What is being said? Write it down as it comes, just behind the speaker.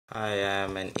I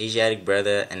am an Asiatic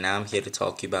brother, and now I'm here to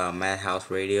talk to you about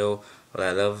Madhouse Radio. Well,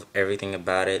 I love everything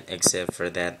about it except for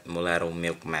that mulatto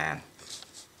milkman.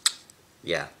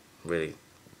 Yeah, really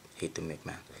hate the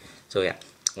milkman. So yeah,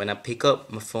 when I pick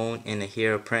up my phone and I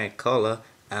hear a prank caller,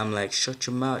 I'm like, "Shut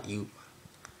your mouth, you."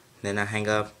 Then I hang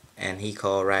up, and he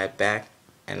call right back,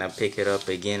 and I pick it up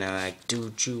again. And I'm like,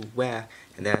 "Dude, you whack."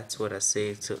 And that's what I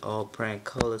say to all prank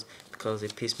callers because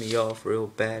it pissed me off real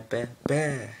bad, bad,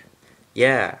 bad.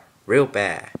 Yeah, real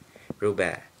bad, real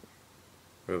bad.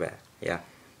 Real bad. Yeah.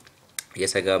 I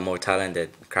guess I got more talent than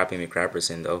Crappy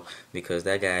McCrapperson though, because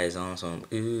that guy is on some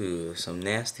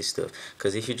nasty stuff.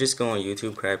 Because if you just go on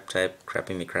YouTube, type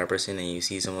Crappy McCrapperson, and you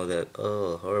see some of the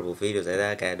horrible videos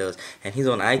that guy does, and he's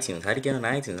on iTunes. How do you get on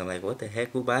iTunes? I'm like, what the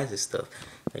heck? Who buys this stuff?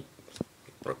 Like,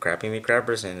 Crappy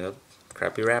McCrapperson,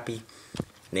 Crappy Rappy.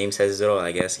 Name says it all,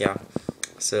 I guess. Yeah.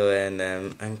 So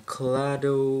and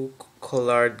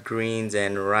collard greens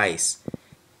and rice.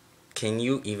 Can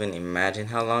you even imagine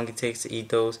how long it takes to eat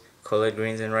those collard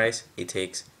greens and rice? It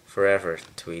takes forever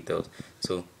to eat those.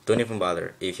 So don't even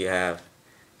bother. If you have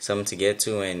something to get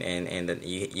to and then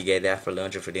you get that for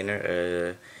lunch or for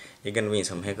dinner, you're gonna be in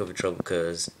some heck of a trouble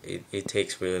because it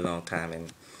takes really long time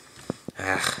and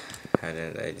ah,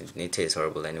 it tastes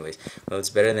horrible anyways. Well,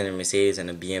 it's better than a Mercedes and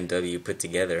a BMW put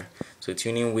together. So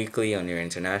tune in weekly on your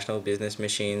international business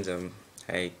machines.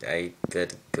 I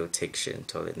gotta go take shit in the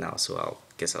toilet now, so I'll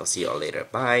guess I'll see y'all later.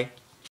 Bye.